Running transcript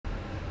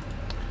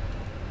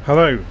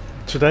Hello,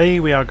 today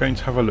we are going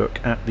to have a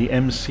look at the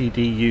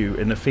MCDU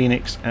in the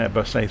Fenix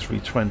Airbus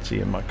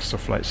A320 in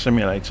Microsoft Flight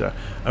Simulator,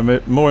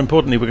 and more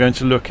importantly we're going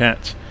to look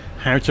at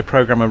how to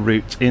program a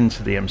route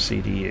into the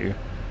MCDU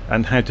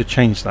and how to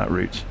change that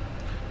route.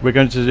 We're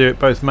going to do it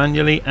both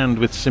manually and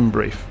with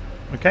SimBrief.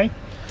 Okay,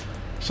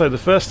 so the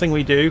first thing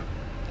we do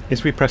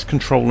is we press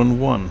Control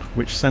and 1,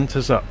 which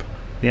centers up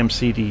the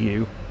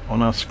MCDU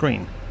on our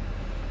screen.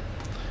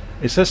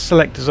 It says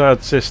select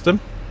desired system,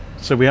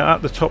 so we are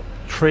at the top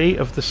tree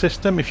of the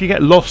system. If you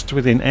get lost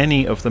within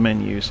any of the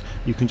menus,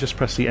 you can just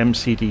press the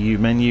MCDU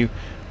menu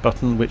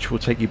button, which will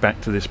take you back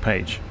to this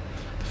page.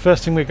 The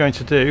first thing we're going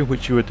to do,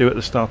 which you would do at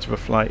the start of a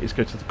flight, is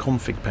go to the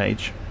config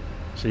page.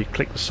 So you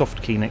click the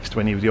soft key next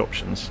to any of the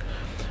options,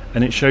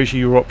 and it shows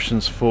you your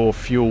options for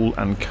fuel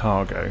and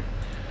cargo.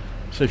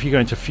 So if you go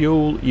into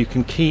fuel, you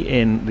can key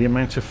in the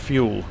amount of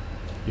fuel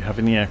you have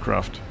in the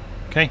aircraft.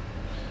 Okay,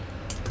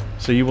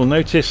 so you will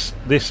notice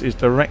this is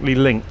directly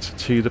linked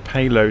to the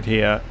payload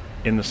here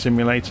in the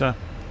simulator.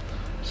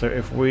 So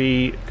if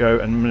we go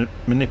and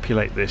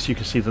manipulate this, you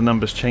can see the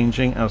numbers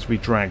changing as we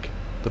drag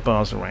the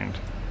bars around.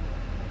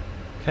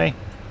 Okay,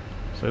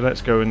 so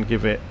let's go and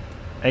give it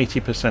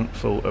 80%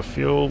 full of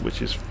fuel, which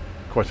is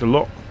quite a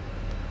lot,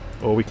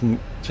 or we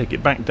can take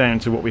it back down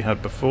to what we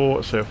had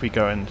before. So if we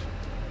go and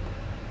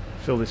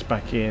fill this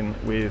back in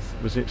with,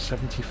 was it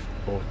 70,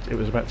 or it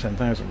was about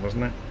 10,000,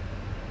 wasn't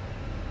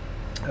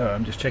it?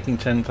 I'm just checking,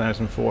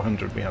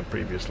 10,400 we had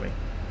previously.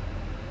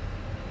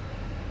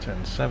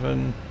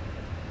 10.7.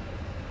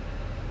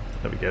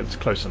 There we go, that's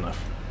close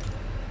enough.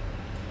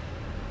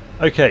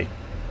 Okay,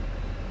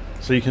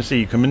 so you can see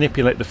you can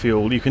manipulate the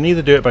fuel. You can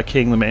either do it by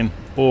keying them in,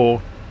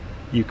 or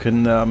you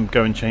can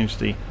go and change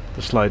the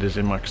sliders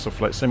in Microsoft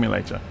Flight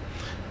Simulator.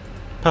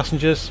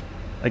 Passengers,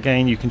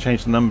 again, you can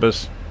change the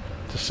numbers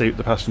to suit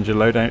the passenger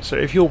loadout. So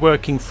if you're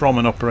working from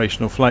an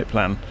operational flight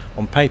plan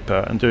on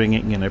paper and doing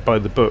it, you know, by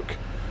the book,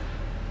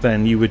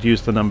 then you would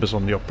use the numbers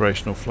on the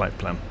operational flight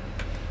plan.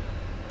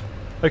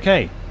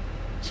 Okay,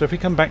 so if we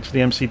come back to the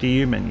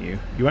MCDU menu,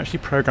 you actually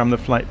program the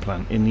flight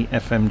plan in the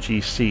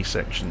FMGC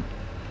section.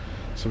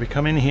 So we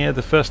come in here,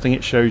 the first thing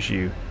it shows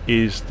you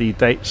is the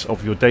dates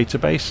of your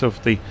database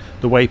of the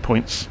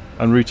waypoints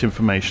and route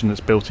information that's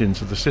built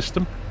into the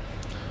system.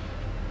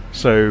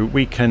 So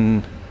we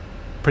can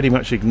pretty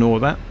much ignore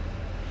that.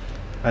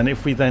 And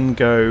if we then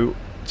go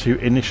to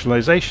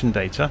initialization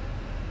data,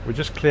 we'll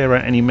just clear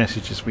out any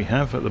messages we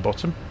have at the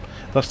bottom.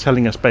 That's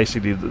telling us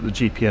basically that the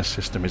GPS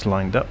system is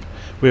lined up.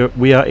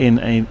 We are in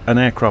an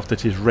aircraft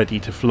that is ready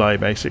to fly,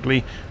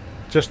 basically.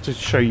 Just to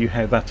show you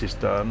how that is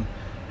done,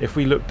 if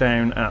we look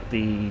down at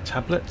the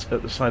tablet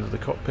at the side of the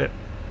cockpit,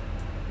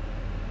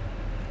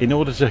 in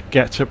order to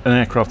get to an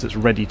aircraft that's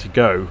ready to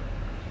go,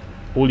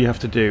 all you have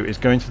to do is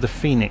go into the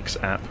Fenix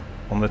app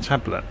on the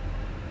tablet,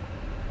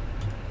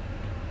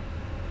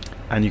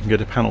 and you can go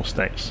to panel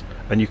states,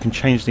 and you can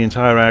change the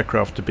entire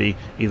aircraft to be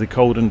either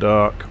cold and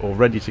dark or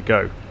ready to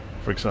go,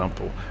 for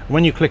example.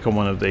 When you click on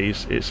one of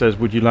these, it says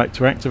would you like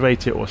to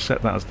activate it or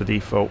set that as the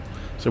default.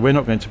 So we're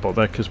not going to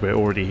bother because we're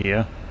already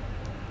here,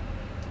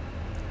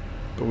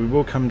 but we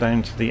will come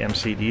down to the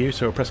MCDU,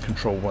 so we'll press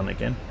Control 1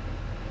 again.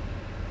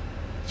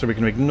 So we're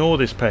going to ignore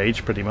this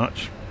page pretty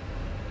much,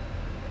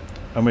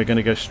 and we're going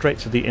to go straight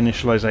to the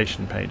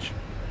initialization page.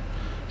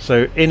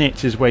 So in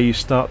it is where you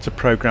start to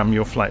program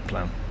your flight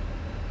plan.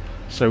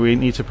 So we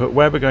need to put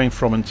where we're going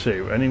from and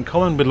to, and in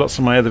common with lots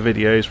of my other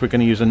videos, we're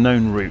going to use a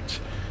known route.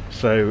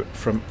 So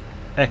from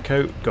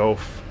Echo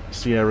Golf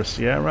Sierra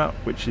Sierra,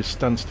 which is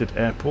Stansted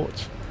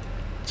Airport,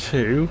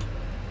 to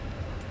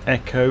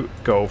Echo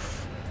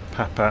Golf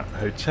Papa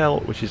Hotel,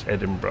 which is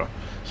Edinburgh.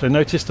 So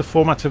notice the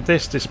format of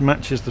this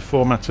matches the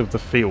format of the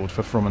field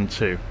for from and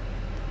to.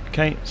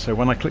 Okay, so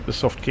when I click the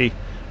soft key,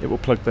 it will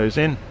plug those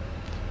in,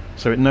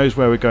 so it knows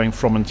where we're going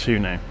from and to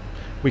now.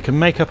 We can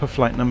make up a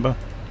flight number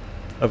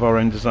of our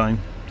own design,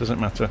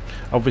 doesn't matter.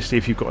 Obviously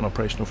if you've got an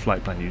operational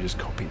flight plan, you just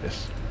copy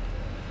this.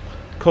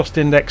 Cost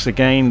index,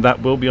 again,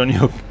 that will be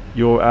on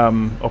your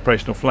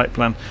operational flight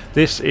plan.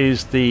 This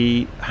is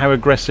how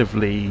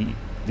aggressively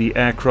the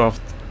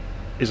aircraft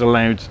is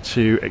allowed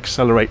to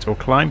accelerate or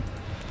climb.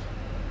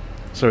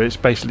 So it's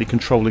basically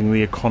controlling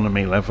the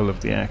economy level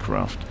of the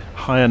aircraft.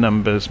 Higher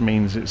numbers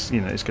means it's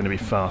going to be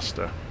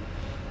faster.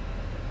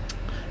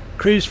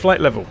 Cruise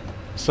flight level.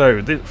 So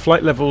the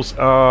flight levels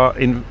are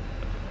in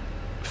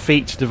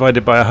feet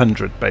divided by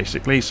 100,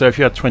 basically. So if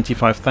you had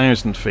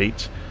 25,000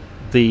 feet,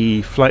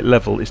 the flight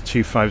level is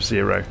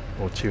 250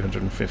 or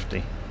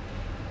 250.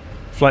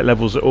 Flight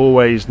levels are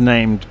always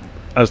named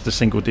as the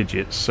single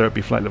digits, so it'd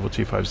be flight level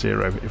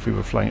 250 if we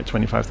were flying at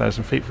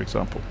 25,000 feet, for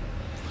example.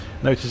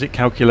 Notice it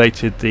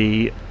calculated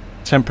the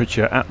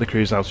temperature at the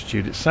cruise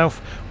altitude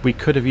itself. We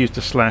could have used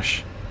a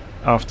slash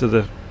after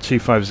the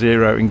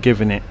 250 and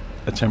given it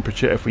a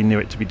temperature if we knew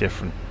it to be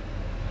different.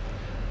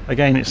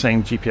 Again, it's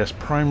saying GPS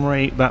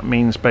primary. That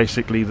means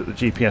basically that the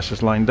GPS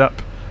is lined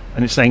up,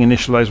 and it's saying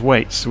initialize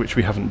weights, which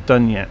we haven't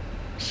done yet.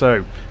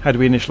 So how do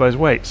we initialize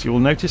weights? You will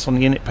notice on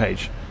the init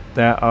page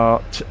there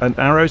are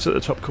arrows at the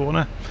top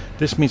corner.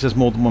 This means there's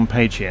more than one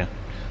page here.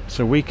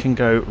 So we can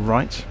go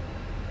right,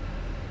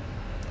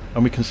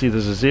 and we can see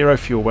there's a 0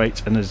 fuel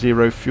weight and a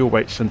 0 fuel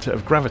weight center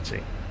of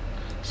gravity.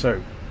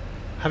 So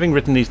having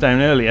written these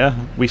down earlier,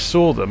 we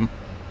saw them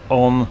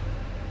on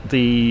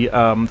the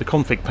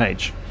config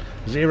page.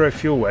 0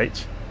 fuel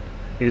weight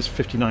is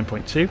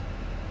 59.2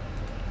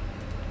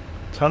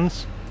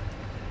 tons,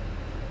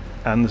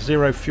 and the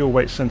 0 fuel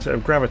weight center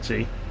of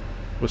gravity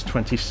was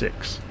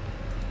 26.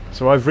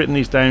 So I've written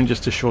these down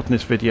just to shorten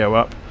this video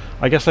up.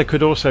 I guess I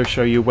could also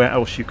show you where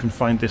else you can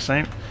find this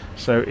out.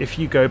 So if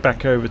you go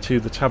back over to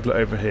the tablet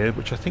over here,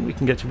 which I think we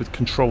can get to with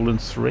Control and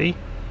 3,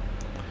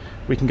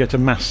 we can go to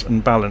mass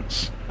and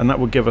balance, and that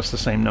will give us the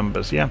same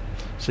numbers. Yeah,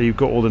 so you've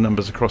got all the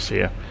numbers across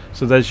here.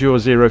 So there's your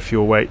 0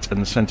 fuel weight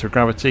and the center of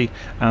gravity,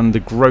 and the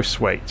gross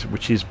weight,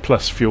 which is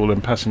plus fuel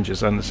and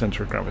passengers and the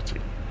center of gravity.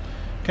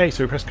 Okay,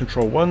 so we press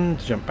Control 1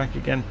 to jump back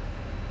again,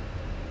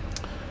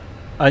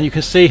 and you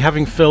can see,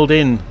 having filled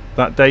in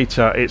that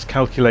data, it's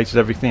calculated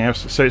everything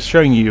else, so it's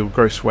showing you your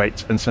gross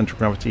weight and center of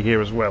gravity here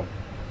as well.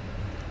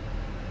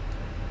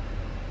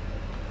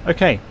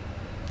 Okay,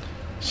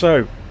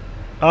 so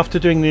after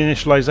doing the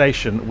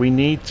initialization, we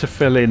need to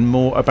fill in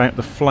more about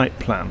the flight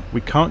plan.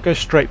 We can't go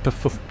straight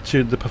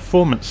to the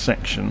performance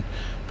section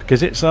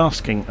because it's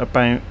asking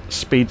about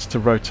speeds to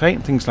rotate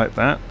and things like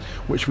that,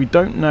 which we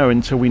don't know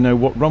until we know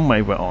what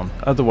runway we're on.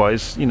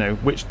 Otherwise, you know,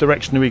 which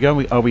direction do we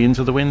go? Are we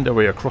into the wind? Are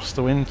we across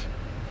the wind?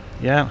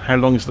 Yeah, how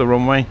long is the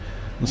runway?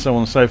 And so on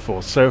and so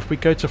forth. So if we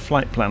go to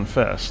flight plan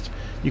first,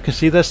 you can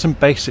see there's some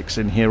basics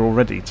in here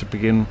already to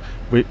begin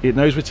with. It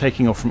knows we're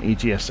taking off from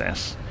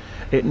EGSS.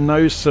 It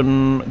knows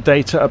some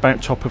data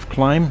about top of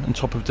climb and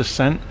top of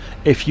descent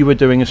if you were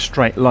doing a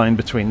straight line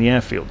between the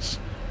airfields,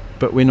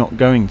 but we're not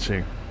going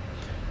to.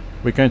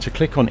 We're going to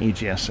click on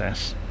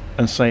EGSS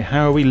and say,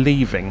 how are we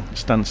leaving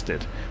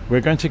Stansted?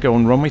 We're going to go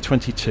on runway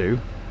 22,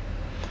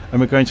 and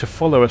we're going to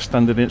follow a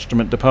standard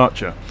instrument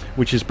departure,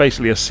 which is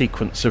basically a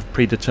sequence of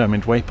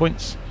predetermined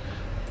waypoints.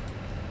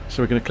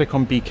 So we're going to click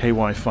on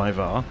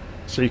BKY5R.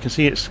 So you can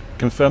see it's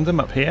confirmed them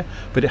up here,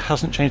 but it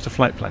hasn't changed the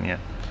flight plan yet.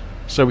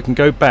 So we can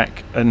go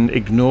back and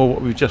ignore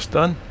what we've just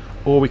done,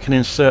 or we can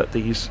insert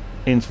these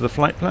into the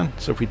flight plan.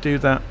 So if we do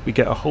that, we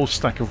get a whole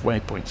stack of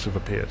waypoints have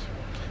appeared.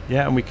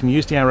 Yeah, and we can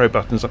use the arrow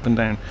buttons up and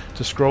down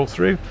to scroll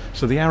through.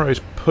 So the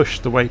arrows push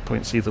the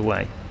waypoints either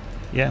way.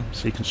 Yeah,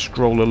 so you can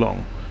scroll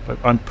along. But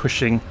I'm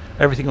pushing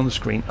everything on the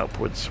screen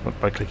upwards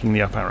by clicking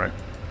the up arrow.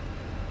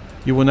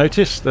 You will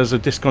notice there's a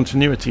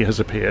discontinuity has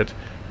appeared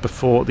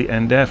before the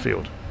end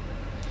airfield.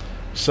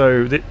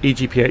 So the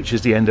EGPH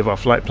is the end of our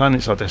flight plan,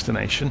 it's our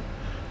destination.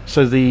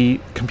 So the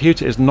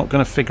computer is not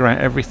going to figure out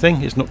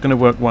everything, it's not going to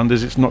work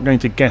wonders, it's not going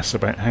to guess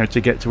about how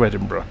to get to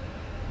Edinburgh.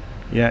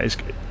 Yeah,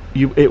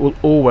 it will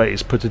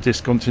always put a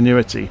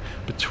discontinuity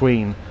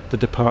between the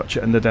departure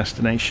and the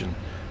destination.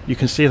 You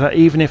can see that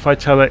even if I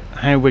tell it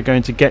how we're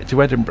going to get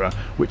to Edinburgh,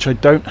 which I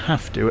don't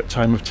have to at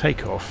time of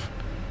takeoff,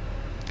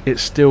 it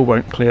still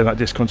won't clear that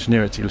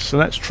discontinuity. So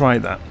let's try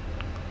that.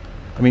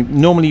 I mean,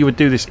 normally you would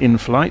do this in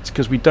flight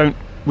because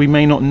we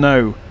may not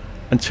know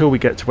until we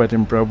get to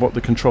Edinburgh what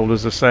the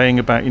controllers are saying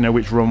about, you know,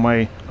 which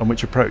runway and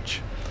which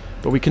approach.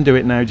 But we can do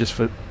it now just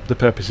for the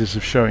purposes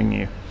of showing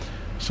you.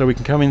 So we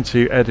can come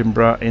into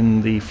Edinburgh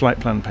in the flight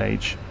plan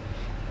page,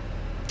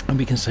 and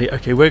we can say,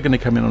 okay, we're going to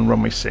come in on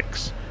runway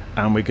 6,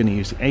 and we're going to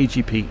use the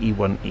AGP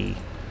E1E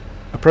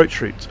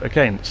approach route.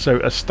 Again, so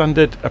a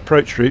standard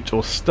approach route,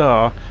 or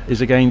STAR, is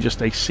again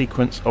just a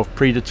sequence of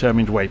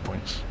predetermined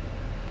waypoints.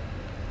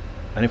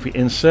 And if we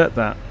insert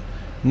that,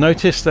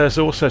 notice there's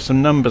also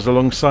some numbers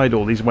alongside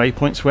all these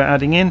waypoints we're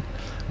adding in.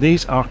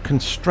 These are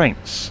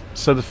constraints.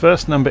 So the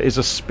first number is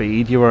a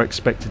speed you are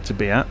expected to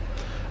be at,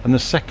 and the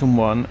second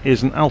one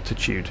is an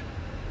altitude.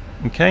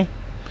 Okay?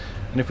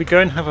 And if we go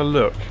and have a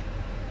look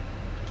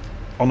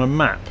on a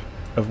map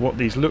of what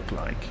these look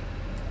like,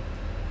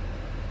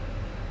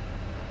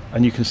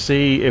 and you can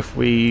see if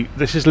we,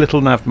 this is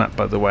Little Nav Map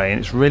by the way, and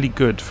it's really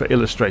good for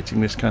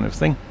illustrating this kind of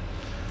thing.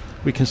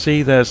 We can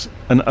see there's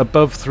an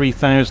above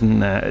 3000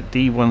 there at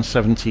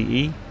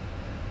D170E.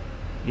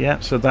 Yeah,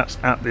 so that's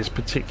at this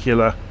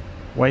particular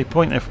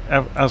waypoint.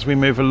 As we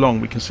move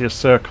along, we can see a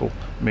circle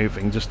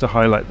moving just to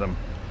highlight them.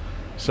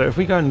 So if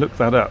we go and look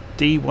that up,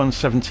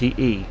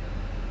 D170E,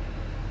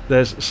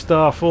 there's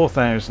star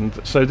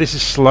 4000. So this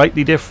is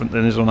slightly different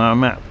than is on our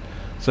map.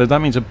 So that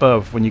means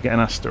above when you get an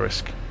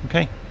asterisk.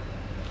 Okay.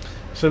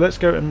 So let's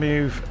go and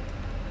move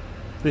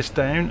this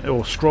down,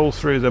 or scroll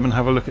through them and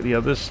have a look at the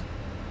others.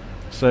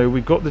 So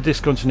we've got the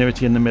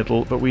discontinuity in the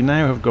middle, but we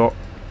now have got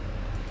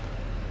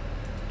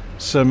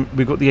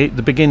we've got the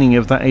beginning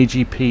of that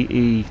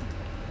AGPE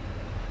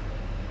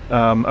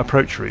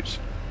approach route.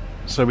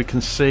 So we can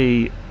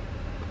see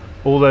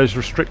all those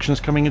restrictions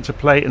coming into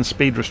play and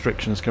speed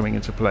restrictions coming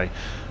into play.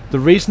 The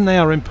reason they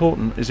are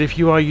important is if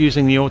you are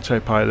using the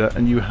autopilot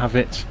and you have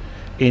it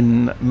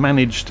in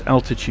managed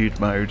altitude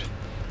mode,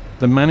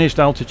 the managed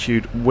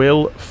altitude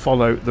will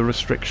follow the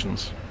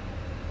restrictions.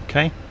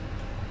 Okay?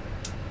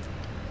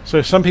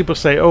 So some people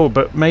say, oh,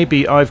 but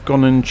maybe I've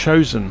gone and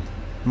chosen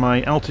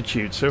my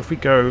altitude. So if we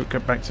go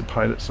back to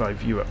pilot's eye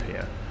view up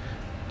here,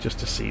 just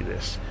to see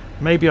this.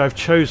 Maybe I've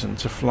chosen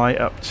to fly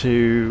up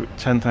to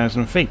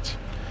 10,000 feet.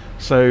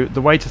 So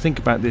the way to think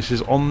about this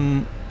is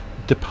on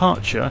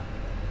departure,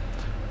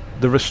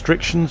 the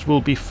restrictions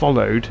will be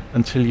followed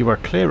until you are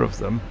clear of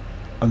them,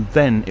 and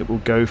then it will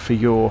go for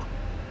your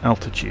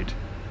altitude.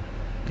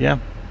 Yeah?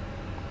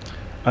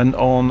 And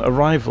on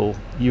arrival,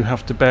 you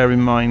have to bear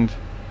in mind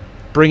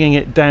bringing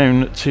it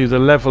down to the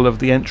level of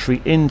the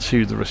entry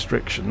into the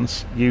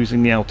restrictions,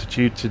 using the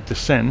altitude to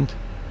descend,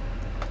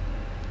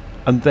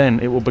 and then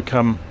it will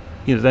become,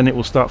 then it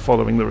will start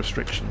following the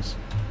restrictions.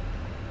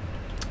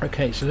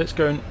 Okay, so let's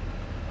go and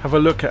have a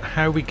look at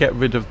how we get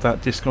rid of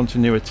that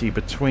discontinuity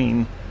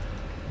between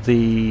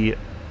the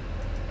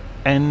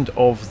end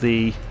of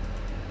the,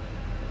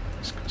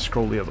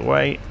 scroll the other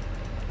way,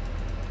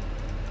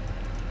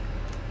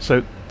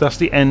 so that's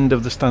the end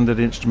of the standard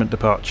instrument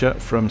departure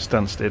from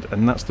Stansted,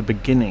 and that's the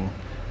beginning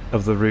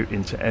of the route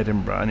into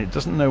Edinburgh, and it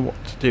doesn't know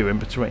what to do in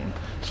between.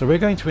 So we're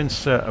going to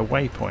insert a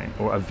waypoint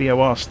or a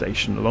VOR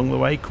station along the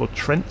way called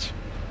Trent.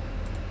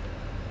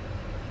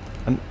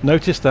 And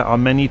notice there are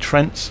many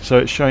Trents, so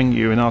it's showing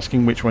you and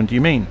asking which one do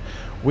you mean.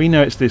 We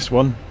know it's this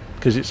one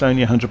because it's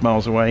only 100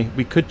 miles away.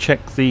 We could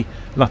check the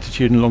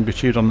latitude and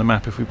longitude on the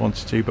map if we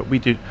wanted to, but we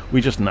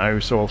just know,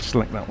 so I'll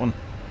select that one.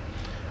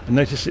 And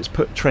notice it's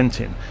put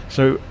Trent in.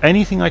 So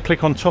anything I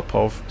click on top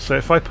of, so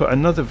if I put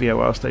another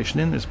VOR station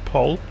in, there's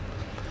Pol.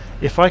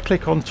 If I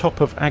click on top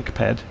of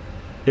Agped,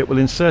 it will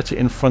insert it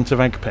in front of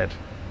Agped.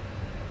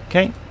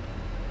 Okay?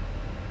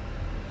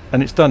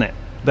 And it's done it.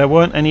 There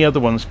weren't any other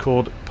ones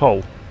called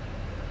Pol.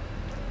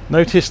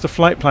 Notice the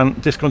flight plan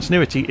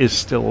discontinuity is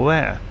still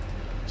there.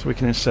 So we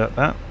can insert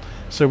that.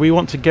 So we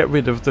want to get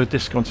rid of the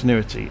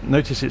discontinuity.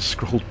 Notice it's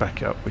scrolled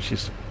back up, which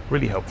is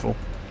really helpful.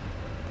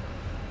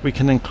 We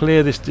can then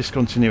clear this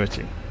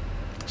discontinuity.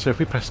 So if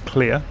we press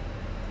clear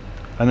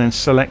and then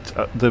select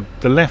the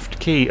left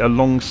key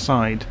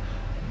alongside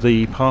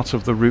the part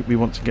of the route we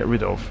want to get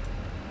rid of,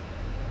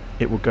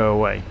 it will go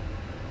away.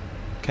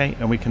 Okay,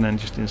 and we can then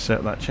just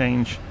insert that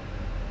change,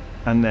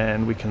 and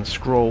then we can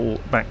scroll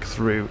back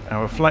through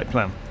our flight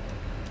plan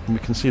and we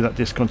can see that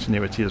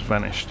discontinuity has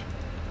vanished.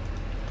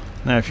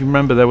 Now if you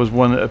remember, there was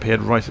one that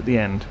appeared right at the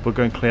end. We'll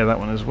go and clear that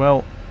one as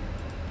well.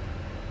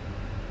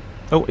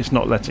 Oh, it's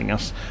not letting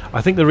us.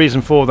 I think the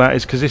reason for that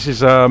is because this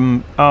is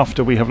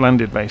after we have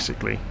landed,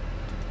 basically.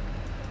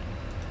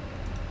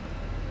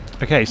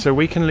 Okay, so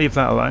we can leave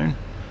that alone.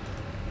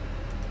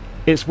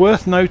 It's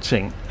worth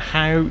noting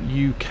how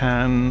you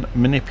can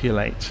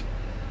manipulate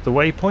the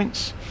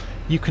waypoints.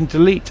 You can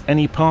delete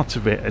any part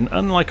of it, and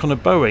unlike on a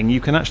Boeing, you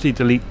can actually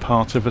delete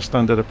part of a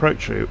standard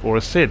approach route or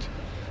a SID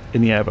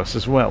in the Airbus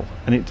as well,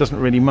 and it doesn't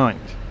really mind.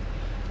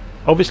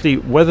 Obviously,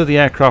 whether the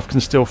aircraft can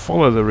still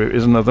follow the route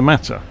is another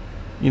matter.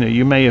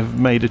 You may have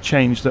made a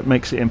change that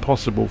makes it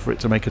impossible for it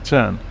to make a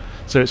turn,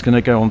 so it's going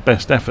to go on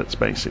best efforts,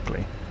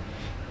 basically.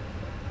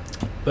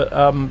 But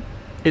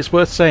it's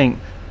worth saying,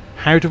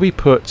 how do we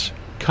put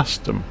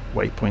custom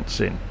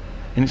waypoints in?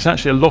 And it's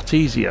actually a lot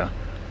easier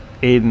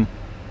in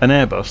an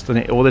Airbus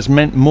than or there's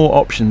more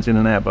options in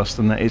an Airbus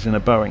than there is in a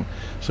Boeing.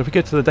 So if we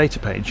go to the data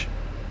page,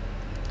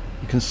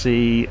 you can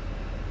see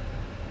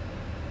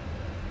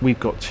we've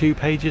got 2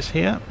 pages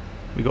here.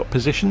 We've got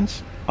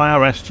positions,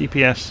 IRS,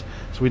 GPS.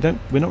 So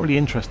we're not really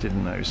interested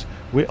in those.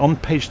 We're on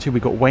page 2.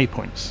 We've got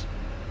waypoints,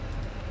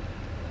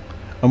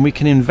 and we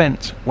can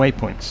invent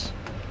waypoints.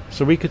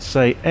 So we could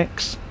say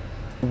X,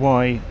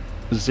 Y,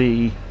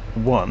 Z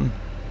 1.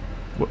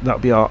 That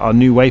would be our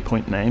new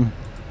waypoint name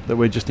that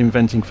we're just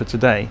inventing for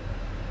today.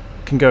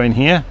 Can go in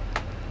here,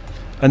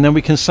 and then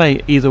we can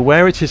say either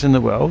where it is in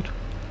the world,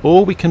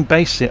 or we can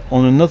base it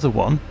on another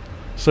one.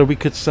 So we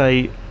could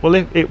say, well,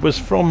 if it was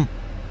from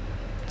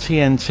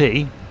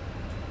TNT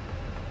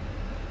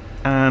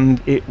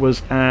and it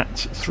was at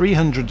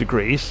 300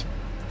 degrees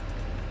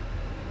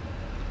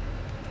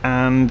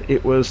and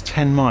it was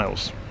 10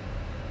 miles.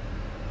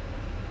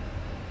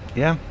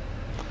 Yeah,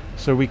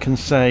 so we can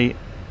say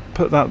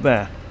put that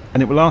there,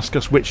 and it will ask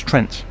us which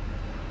Trent.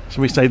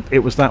 So we say it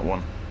was that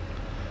one.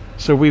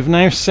 So we've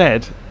now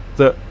said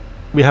that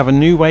we have a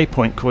new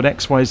waypoint called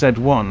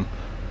XYZ1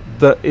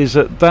 that is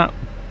at that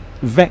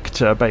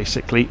vector,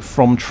 basically,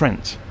 from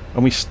Trent,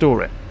 and we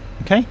store it.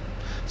 Okay,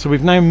 so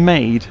we've now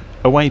made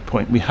a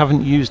waypoint. We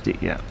haven't used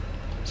it yet.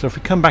 So if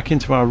we come back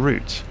into our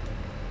route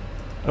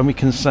and we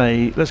can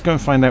say, let's go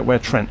and find out where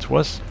Trent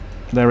was.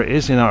 There it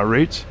is in our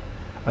route,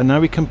 and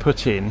now we can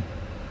put in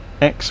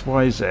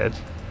XYZ1,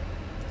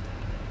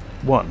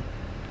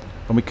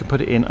 and we can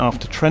put it in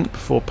after Trent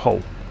before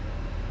Pol.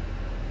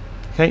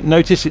 Okay,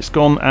 notice it's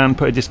gone and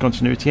put a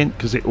discontinuity in,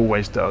 because it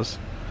always does,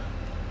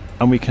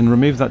 and we can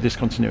remove that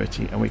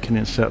discontinuity and we can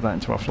insert that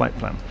into our flight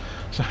plan.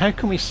 So how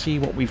can we see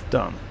what we've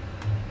done?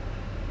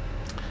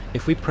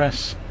 If we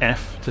press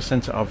F to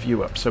center our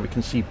view up so we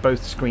can see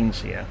both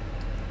screens here,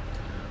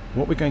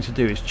 what we're going to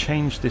do is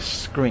change this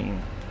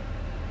screen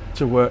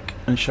to work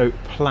and show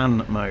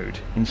plan mode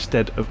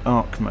instead of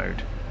arc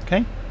mode.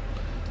 Okay,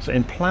 so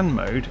in plan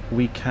mode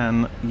we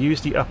can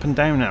use the up and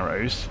down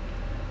arrows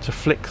to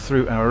flick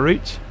through our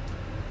route.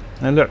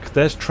 Now look,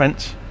 there's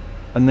Trent,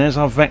 and there's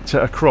our vector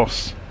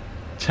across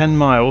 10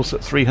 miles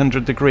at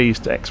 300 degrees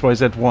to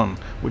XYZ1,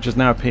 which has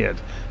now appeared.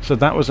 So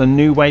that was a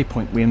new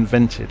waypoint we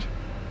invented.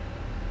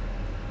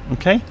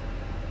 Okay?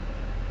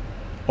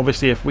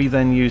 Obviously, if we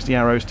then use the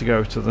arrows to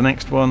go to the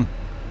next one,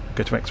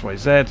 go to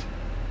XYZ,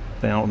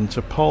 then on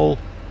to pol,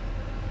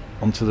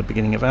 onto the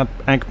beginning of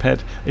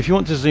AgPed. If you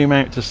want to zoom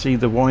out to see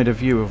the wider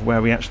view of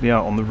where we actually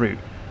are on the route,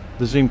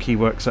 the zoom key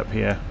works up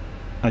here,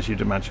 as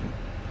you'd imagine.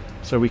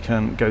 So we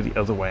can go the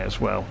other way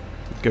as well.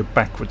 Go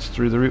backwards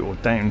through the route or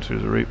down through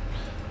the route.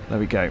 There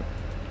we go.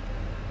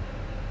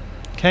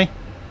 Okay.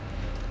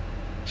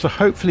 So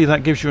hopefully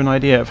that gives you an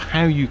idea of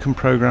how you can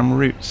program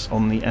routes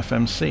on the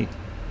FMC.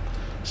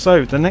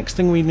 So the next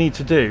thing we need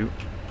to do,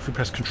 if we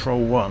press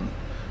Control 1,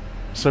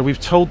 so we've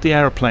told the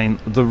aeroplane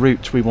the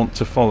route we want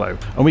to follow,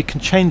 and we can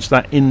change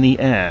that in the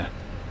air.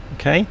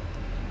 Okay.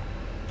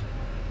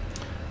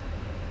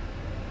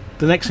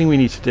 The next thing we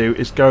need to do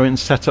is go and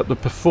set up the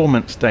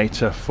performance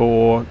data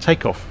for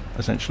takeoff,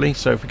 essentially.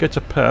 So if we go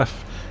to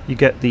perf, you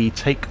get the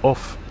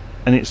takeoff,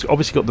 and it's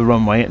obviously got the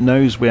runway. It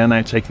knows we are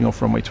now taking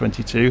off runway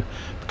 22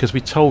 because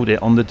we told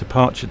it on the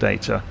departure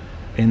data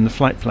in the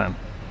flight plan.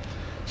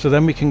 So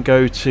then we can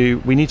go to,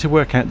 we need to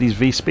work out these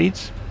V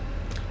speeds.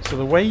 So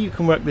the way you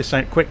can work this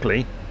out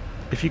quickly,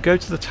 if you go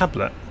to the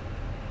tablet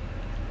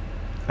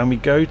and we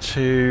go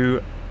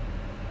to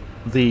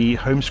the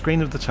home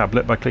screen of the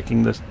tablet by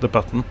clicking the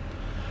button,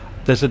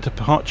 there's a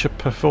departure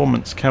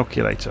performance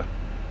calculator.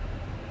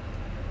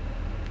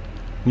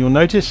 You'll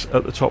notice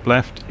at the top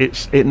left,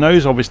 it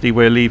knows obviously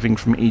we're leaving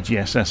from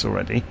EGSS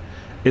already.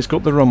 It's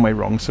got the runway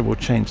wrong, so we'll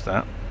change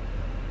that.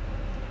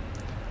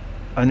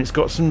 And it's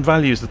got some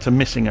values that are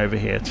missing over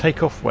here: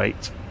 takeoff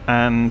weight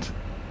and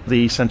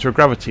the centre of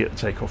gravity at the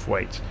takeoff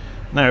weight.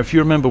 Now, if you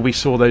remember, we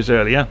saw those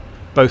earlier,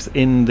 both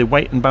in the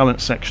weight and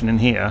balance section in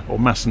here, or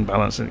mass and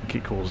balance I think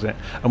it calls it,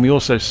 and we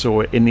also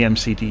saw it in the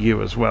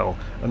MCDU as well.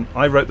 And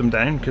I wrote them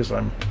down because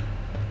I'm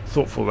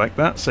thoughtful like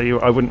that, so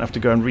I wouldn't have to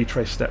go and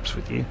retrace steps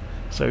with you.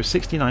 So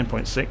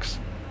 69.6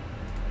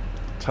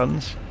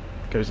 tons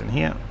goes in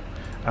here,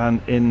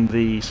 and in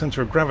the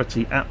centre of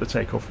gravity at the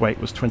takeoff weight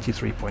was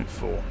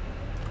 23.4.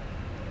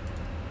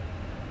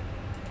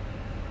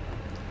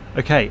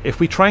 Okay, if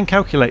we try and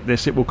calculate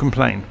this, it will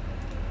complain.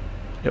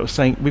 It was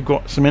saying we've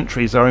got some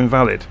entries are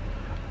invalid,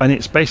 and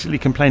it's basically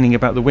complaining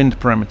about the wind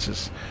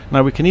parameters.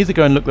 Now we can either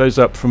go and look those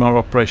up from our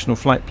operational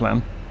flight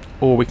plan,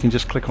 or we can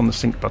just click on the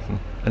sync button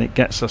and it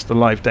gets us the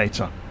live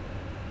data.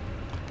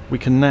 We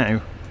can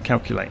now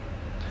calculate,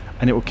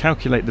 and it will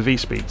calculate the V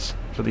speeds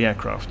for the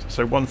aircraft.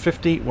 So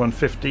 150,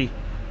 150,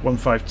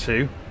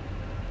 152.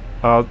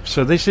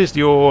 So this is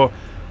your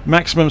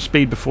maximum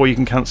speed before you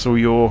can cancel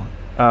your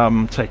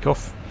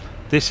takeoff.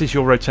 This is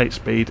your rotate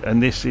speed,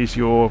 and this is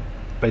your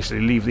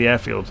basically leave the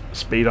airfield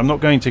speed. I'm not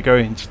going to go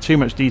into too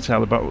much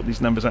detail about what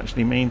these numbers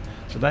actually mean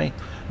today.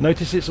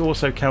 Notice it's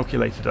also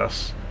calculated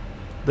us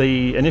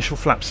the initial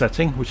flap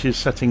setting, which is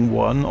setting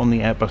 1 on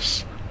the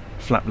Airbus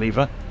flap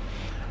lever,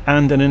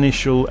 and an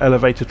initial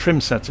elevator trim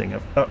setting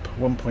of up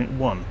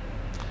 1.1.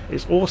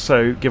 It's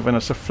also given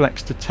us a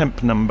flex to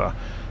temp number.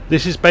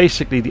 This is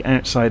basically the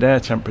outside air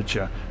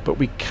temperature, but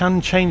we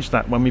can change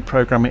that when we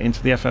program it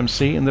into the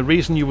FMC, and the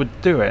reason you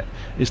would do it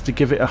is to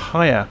give it a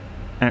higher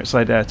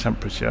outside air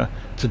temperature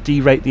to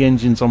derate the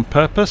engines on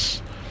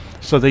purpose,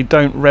 so they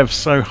don't rev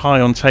so high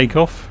on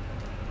takeoff.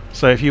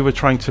 So if you were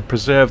trying to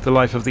preserve the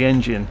life of the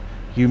engine,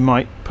 you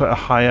might put a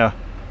higher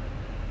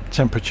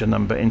temperature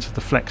number into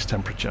the flex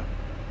temperature.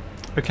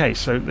 Okay,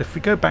 so if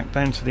we go back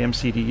down to the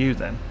MCDU,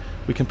 then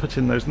we can put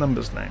in those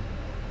numbers now.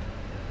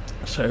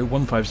 So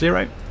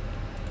 150,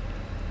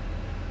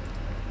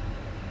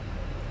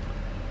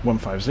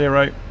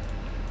 150,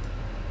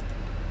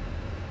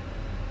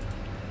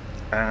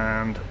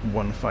 and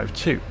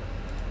 152.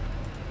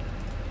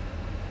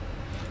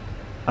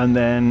 And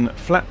then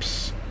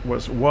flaps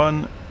was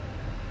 1/up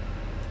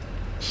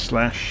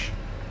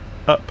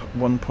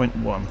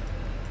 1.1.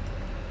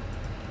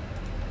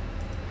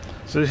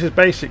 So this is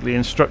basically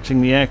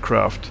instructing the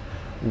aircraft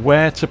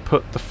where to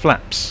put the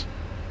flaps,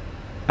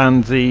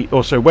 and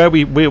also where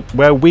we will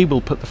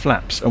put the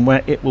flaps and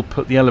where it will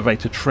put the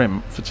elevator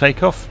trim for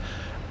takeoff,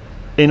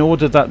 in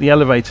order that the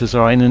elevators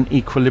are in an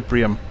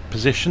equilibrium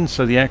position,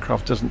 so the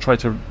aircraft doesn't try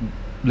to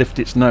lift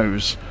its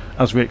nose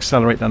as we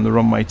accelerate down the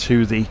runway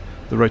to the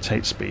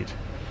rotate speed.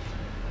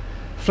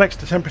 Flex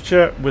to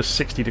temperature was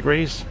 60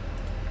 degrees.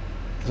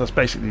 So that's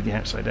basically the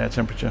outside air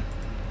temperature.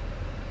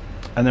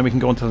 And then we can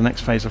go on to the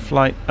next phase of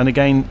flight, and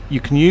again you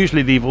can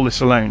usually leave all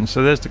this alone.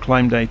 So there's the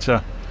climb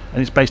data,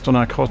 and it's based on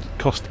our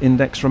cost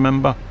index,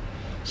 remember.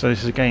 So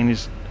this again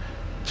is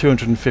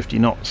 250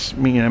 knots,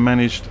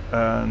 managed.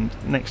 And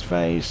next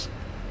phase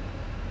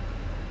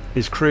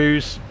is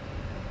cruise.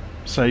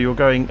 So you're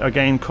going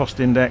again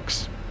cost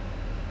index,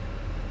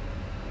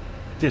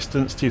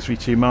 distance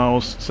 232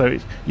 miles. So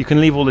you can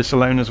leave all this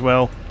alone as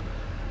well.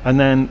 And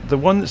then the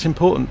one that's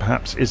important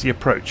perhaps is the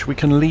approach. We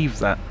can leave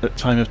that at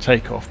time of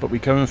takeoff, but we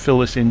go and fill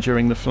this in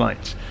during the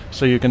flight.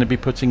 So you're going to be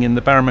putting in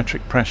the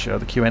barometric pressure,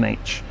 the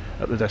QNH,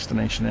 at the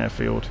destination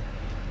airfield,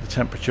 the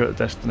temperature at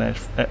the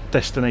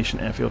destination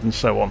airfield, and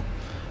so on.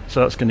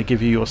 So that's going to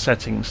give you your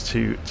settings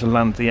to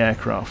land the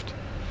aircraft,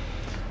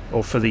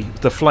 or for the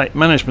flight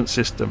management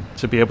system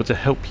to be able to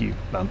help you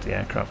land the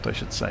aircraft, I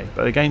should say.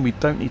 But again, we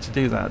don't need to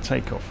do that at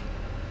takeoff.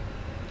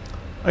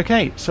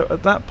 Okay, so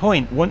at that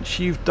point, once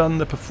you've done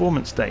the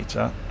performance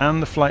data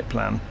and the flight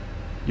plan,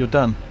 you're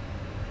done.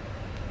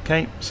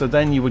 Okay, so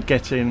then you would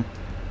get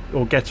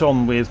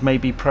on with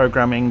maybe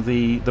programming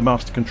the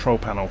master control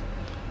panel.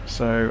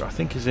 So I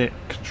think, is it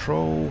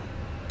control,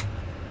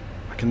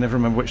 I can never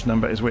remember which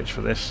number is which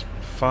for this.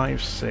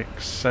 5,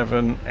 6,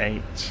 7,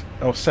 8,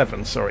 oh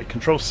 7, sorry,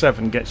 control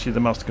 7 gets you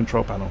the master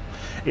control panel.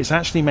 It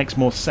actually makes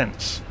more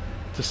sense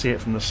to see it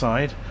from the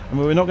side. I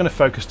mean, we're not going to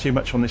focus too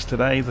much on this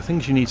today. The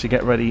things you need to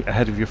get ready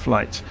ahead of your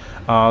flight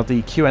are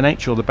the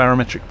QNH, or the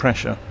barometric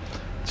pressure,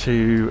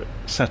 to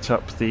set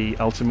up the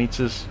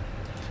altimeters.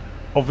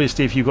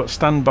 Obviously, if you've got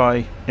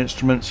standby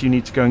instruments, you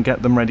need to go and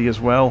get them ready as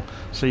well.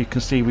 So you can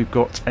see we've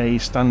got a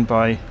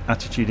standby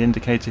attitude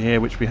indicator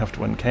here, which we have to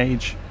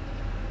uncage.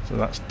 So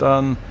that's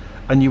done.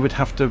 And you would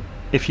have to,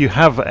 if you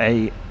have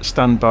a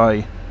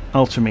standby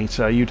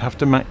altimeter, you'd have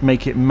to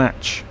make it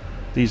match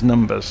these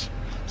numbers.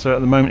 So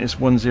at the moment it's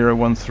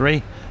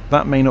 1013.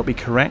 That may not be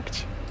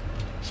correct.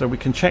 So we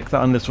can check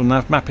that on little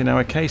nav map. In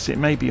our case, it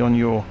may be on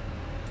your,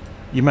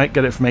 you might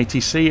get it from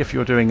ATC if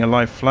you're doing a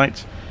live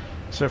flight.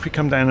 So if we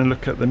come down and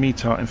look at the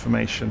METAR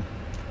information,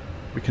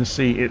 we can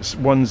see it's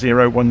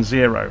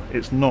 1010.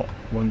 It's not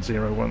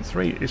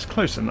 1013. It's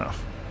close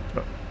enough,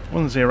 but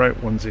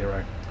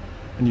 1010.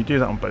 And you do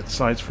that on both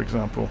sides, for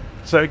example.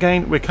 So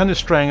again, we're kind of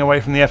straying away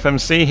from the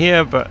FMC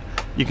here, but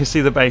you can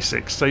see the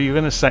basics. So you're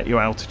going to set your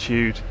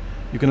altitude.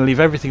 You're going to leave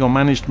everything on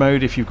managed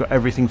mode if you've got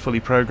everything fully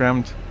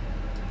programmed,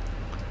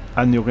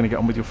 and you're going to get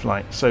on with your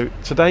flight. So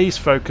today's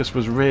focus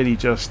was really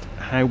just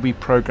how we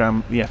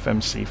program the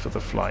FMC for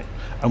the flight,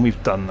 and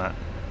we've done that.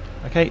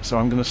 Okay, so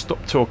I'm going to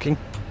stop talking.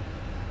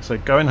 So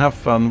go and have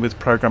fun with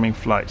programming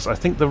flights. I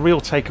think the real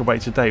takeaway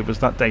today was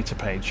that data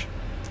page.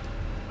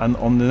 And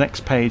on the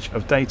next page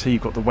of data,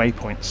 you've got the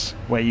waypoints,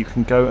 where you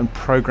can go and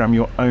program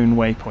your own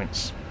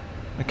waypoints.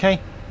 Okay,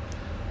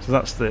 so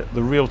that's the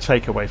real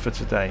takeaway for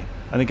today.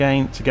 And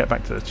again, to get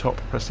back to the top,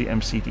 press the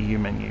MCDU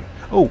menu.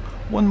 Oh,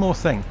 one more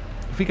thing.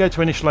 If we go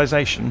to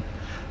initialization,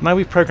 now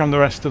we've programmed the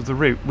rest of the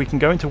route, we can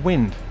go into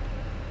wind,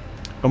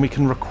 and we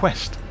can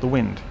request the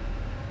wind.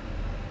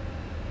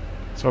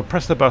 So I'll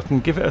press the button,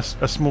 give it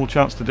a small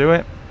chance to do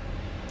it.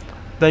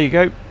 There you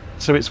go.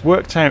 So it's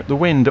worked out the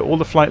wind at all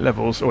the flight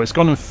levels, or it's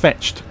gone and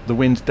fetched the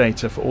wind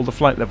data for all the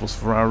flight levels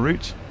for our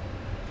route.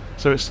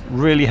 So it's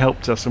really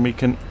helped us, and we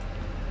can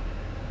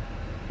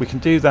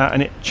do that,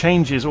 and it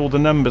changes all the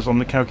numbers on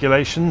the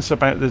calculations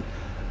about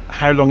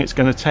how long it's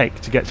going to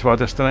take to get to our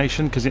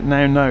destination, because it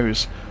now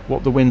knows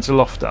what the winds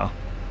aloft are.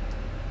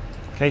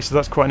 Okay, so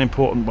that's quite an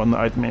important one that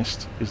I'd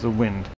missed, is the wind.